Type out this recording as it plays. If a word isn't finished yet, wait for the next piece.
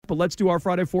but let's do our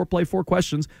Friday Four-Play 4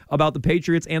 questions about the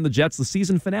Patriots and the Jets, the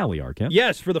season finale, Arcand.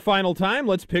 Yes, for the final time,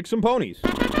 let's pick some ponies.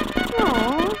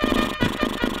 Aww.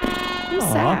 I'm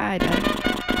sad.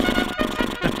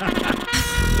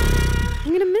 I'm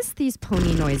going to miss these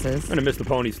pony noises. I'm going to miss the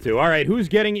ponies, too. All right, who's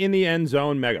getting in the end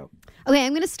zone, Mego? Okay,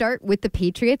 I'm going to start with the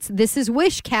Patriots. This is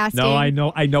wish casting.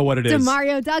 No, I know what it is.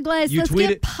 Demario Douglas. Let's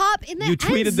get Pop in the end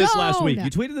zone. You tweeted this last week.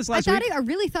 I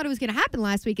really thought it was going to happen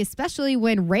last week, especially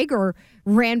when Rager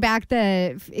ran back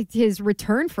his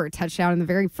return for a touchdown in the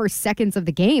very first seconds of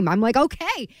the game. I'm like,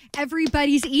 okay,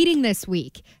 everybody's eating this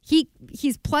week.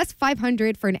 He's plus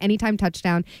 500 for an anytime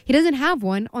touchdown. He doesn't have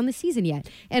one on the season yet.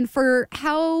 And for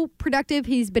how productive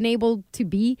he's been able to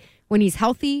be when he's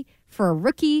healthy, for a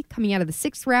rookie coming out of the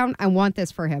 6th round, I want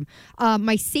this for him.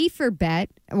 My safer bet,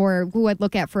 or who I'd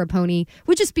look at for a pony,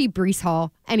 would just be Breece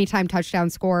Hall, anytime touchdown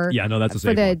scorer. Yeah, no, that's a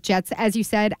safe for the one. Jets. As you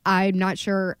said, I'm not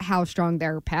sure how strong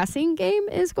their passing game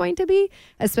is going to be,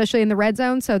 especially in the red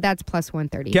zone, so that's plus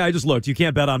 130. Yeah, I just looked. You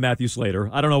can't bet on Matthew Slater.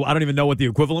 I don't know. I don't even know what the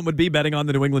equivalent would be betting on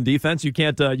the New England defense. You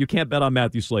can't bet on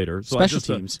Matthew Slater. So special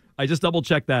teams. I just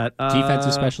double-checked that.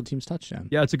 Defensive special teams touchdown.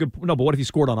 Yeah, it's a good... No, but what if he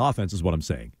scored on offense is what I'm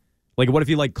saying. Like, what if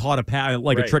he caught a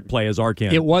a trick play as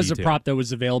Arcand? It was a prop that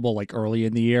was available early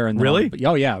in the year. And really?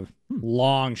 Oh, yeah.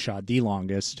 Long shot, the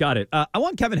longest. Got it. I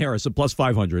want Kevin Harris at plus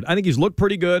 500. I think he's looked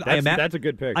pretty good. That's a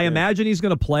good pick. I imagine he's going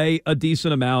to play a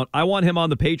decent amount. I want him on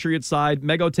the Patriots side.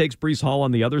 Mego takes Breece Hall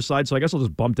on the other side, so I guess I'll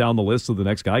just bump down the list to the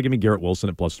next guy. Give me Garrett Wilson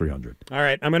at plus 300. All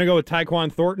right, I'm going to go with Tyquan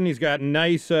Thornton. He's got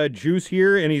nice juice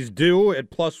here, and he's due at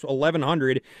plus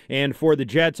 1,100. And for the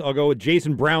Jets, I'll go with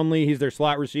Jason Brownlee. He's their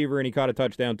slot receiver, and he caught a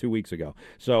touchdown 2 weeks ago.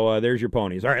 So there's your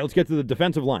ponies. All right, let's get to the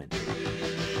defensive line.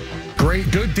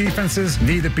 Good defenses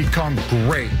need to become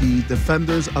great. The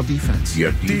defenders of defense.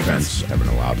 Your defense haven't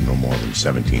allowed no more than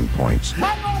 17 points.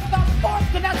 I know about sports,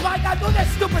 and that's why I got to do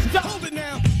this stupid job. Hold it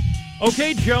now.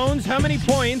 Okay, Jones, how many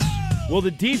points will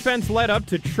the defense let up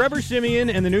to Trevor Siemian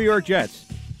and the New York Jets?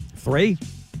 3.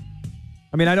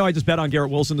 I mean, I know I just bet on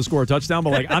Garrett Wilson to score a touchdown,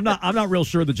 but I'm not real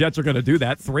sure the Jets are going to do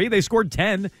that. 3. They scored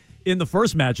 10 in the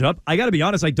first matchup. I got to be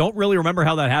honest, I don't really remember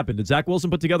how that happened. Did Zach Wilson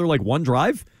put together one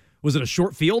drive? Was it a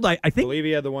short field? I believe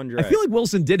he had the one drive. I feel like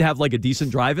Wilson did have a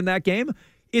decent drive in that game.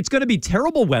 It's going to be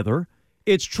terrible weather.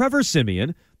 It's Trevor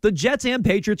Siemian. The Jets and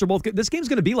Patriots are both good. This game's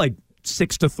going to be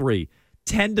 6-3,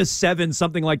 10-7,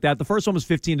 something like that. The first one was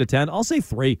 15-10. I'll say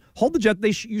 3. Hold the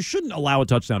Jets. You shouldn't allow a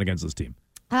touchdown against this team.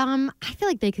 I feel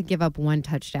like they could give up 1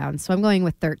 touchdown, so I'm going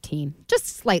with 13. Just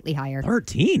slightly higher.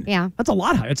 13? Yeah. That's a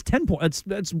lot higher. It's 10 points.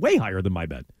 That's way higher than my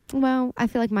bet. Well, I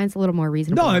feel like mine's a little more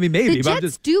reasonable. No, I mean, maybe. The but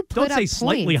Jets do put don't up say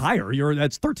slightly points. higher.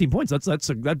 That's 13 points.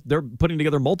 They're putting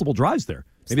together multiple drives there.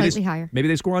 Maybe Slightly higher. Maybe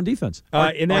they score on defense.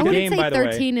 In that game, by the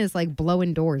way. 13 is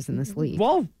blowing doors in this league.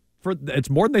 Well, it's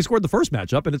more than they scored the first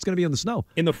matchup, and it's going to be in the snow.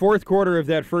 In the fourth quarter of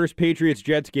that first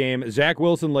Patriots-Jets game, Zach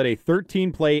Wilson led a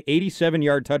 13-play,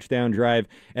 87-yard touchdown drive,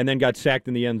 and then got sacked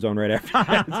in the end zone right after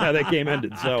that. That's how that game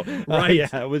ended. So, right.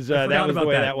 Yeah, it was that was the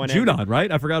way that one ended. Judon,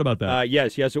 right? I forgot about that.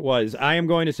 Yes, it was. I am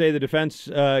going to say the defense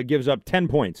gives up 10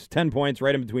 points. 10 points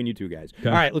right in between you two guys. Okay.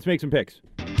 All right, let's make some picks.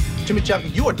 Jimmy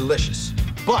Chapman, you are delicious,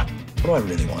 but what do I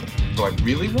really want? Do I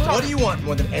really want? What do you want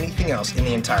more than anything else in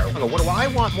the entire world? What do I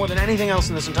want more than anything else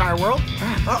in this entire world?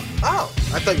 Oh,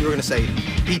 I thought you were going to say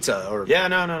pizza or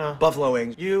no. buffalo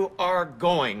wings. You are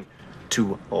going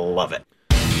to love it.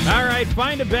 All right,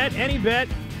 find a bet, any bet.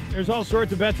 There's all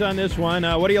sorts of bets on this one.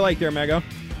 What do you like there, Mego?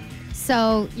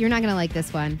 So you're not going to like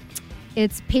this one.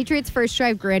 It's Patriots first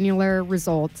drive granular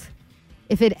result.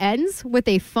 If it ends with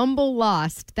a fumble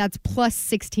lost, that's plus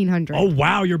 1,600. Oh,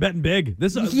 wow, you're betting big.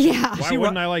 Yeah. Why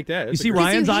wouldn't I like that? You see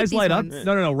Ryan's eyes light up?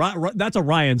 No. That's a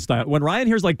Ryan style. When Ryan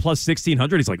hears plus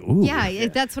 1,600, he's like, ooh. Yeah,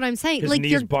 that's what I'm saying. His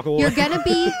knees buckle. You're going to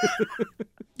be...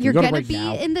 You're going to be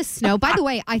now. in the snow. By the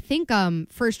way, I think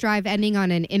first drive ending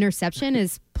on an interception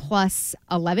is plus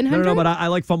 1,100. No, but I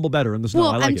like fumble better in the snow.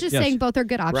 Well, I like I'm just saying both are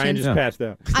good options. Ryan just passed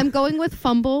out. I'm going with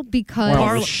fumble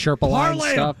because... Sherpa line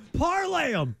stuff.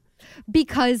 Parlay them.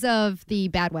 Because of the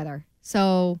bad weather.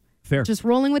 So... Fair. Just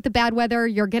rolling with the bad weather,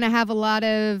 you're going to have a lot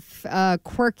of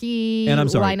quirky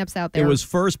lineups out there. It was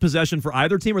first possession for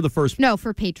either team or the first? No,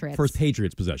 for Patriots. First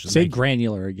Patriots possession. Say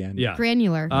granular again. Yeah.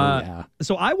 Granular.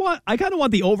 So I kind of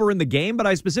want the over in the game, but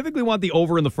I specifically want the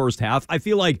over in the first half. I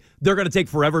feel like they're going to take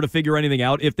forever to figure anything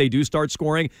out if they do start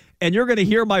scoring. And you're going to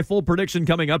hear my full prediction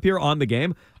coming up here on the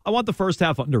game. I want the first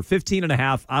half under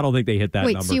 15.5. I don't think they hit that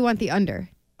number. Wait, so you want the under?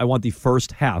 I want the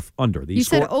first half under. You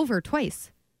said over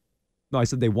twice. No, I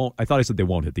said they won't. I thought I said they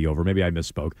won't hit the over. Maybe I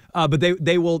misspoke. But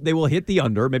they will hit the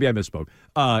under. Maybe I misspoke.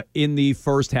 In the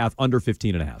first half, under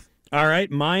 15.5. All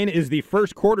right, mine is the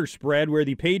first quarter spread where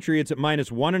the Patriots at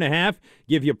 -1.5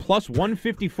 give you plus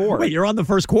 154. Wait, you're on the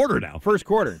first quarter now. First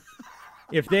quarter.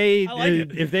 If they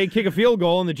if they kick a field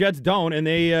goal and the Jets don't, and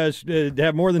they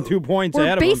have more than 2 points We're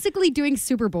ahead of them, basically doing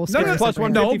Super Bowl No, scares. plus right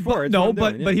now. 154.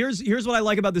 But here's what I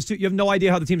like about this too. You have no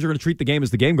idea how the teams are going to treat the game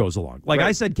as the game goes along. Like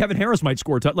I said, Kevin Harris might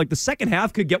score. Like the second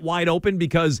half could get wide open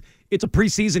because it's a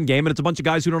preseason game and it's a bunch of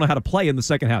guys who don't know how to play in the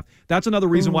second half. That's another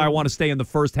reason why I want to stay in the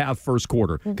first half, first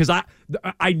quarter, because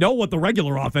I know what the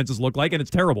regular offenses look like and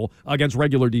it's terrible against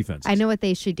regular defense. I know what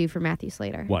they should do for Matthew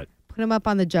Slater. What? Put him up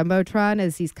on the Jumbotron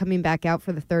as he's coming back out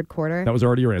for the third quarter. That was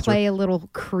already your answer. Play a little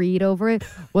Creed over it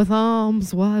with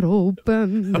arms wide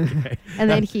open. Okay. And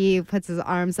then he puts his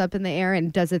arms up in the air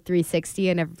and does a 360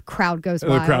 and the crowd goes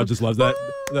wild. The crowd just loves that.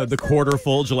 The quarter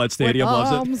full Gillette Stadium with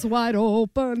loves it. arms wide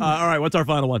open. All right, what's our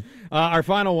final one? Our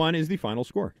final one is the final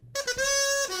score.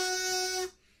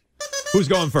 Who's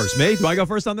going first? Me? Do I go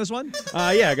first on this one?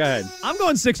 Yeah, go ahead. I'm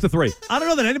going 6-3. I don't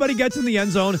know that anybody gets in the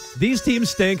end zone. These teams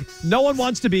stink. No one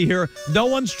wants to be here. No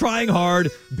one's trying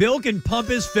hard. Bill can pump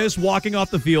his fist walking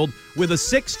off the field with a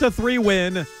 6-3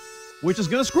 win, which is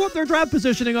going to screw up their draft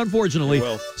positioning, unfortunately. It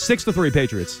will. 6-3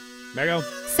 Patriots. Mego?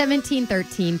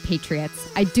 17-13 Patriots.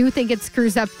 I do think it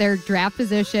screws up their draft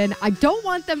position. I don't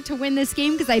want them to win this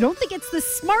game because I don't think it's the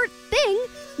smart thing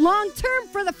long-term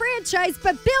for the franchise,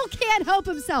 but Bill can't help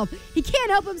himself. He can't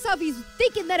help himself. He's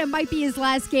thinking that it might be his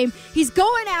last game. He's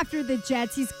going after the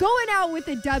Jets. He's going out with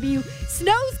a W.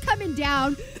 Snow's coming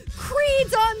down.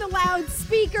 Creed's on the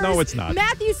loudspeakers. No, it's not.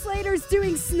 Matthew Slater's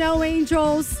doing Snow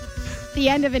Angels. The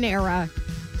end of an era.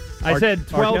 I said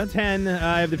 12-10.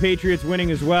 I have the Patriots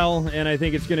winning as well, and I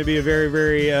think it's going to be a very,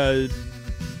 very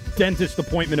dentist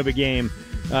appointment of a game.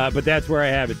 But that's where I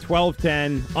have it.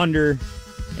 12-10, under,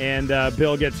 and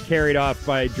Bill gets carried off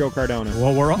by Joe Cardona.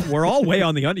 Well, we're all way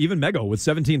on the under. Even Mego with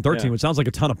 17-13, which sounds like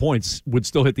a ton of points, would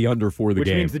still hit the under for the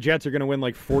game. Which means the Jets are going to win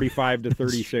like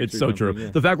 45-36. It's so true.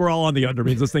 Yeah. The fact we're all on the under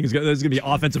means this is going to be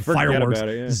offensive fireworks. About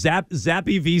it, yeah.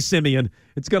 Zappy v. Simeon.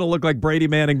 It's going to look like Brady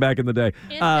Manning back in the day.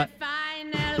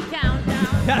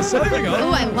 Yeah, so there we go.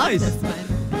 Oh, I love Nice. this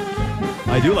one.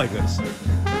 I do like this.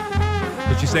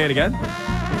 Did she say it again?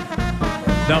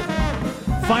 No.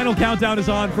 Final countdown is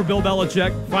on for Bill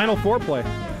Belichick. Final foreplay.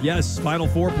 Yes, final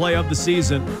foreplay of the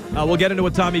season. We'll get into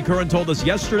what Tommy Curran told us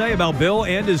yesterday about Bill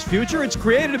and his future. It's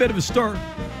created a bit of a stir.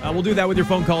 We'll do that with your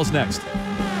phone calls next.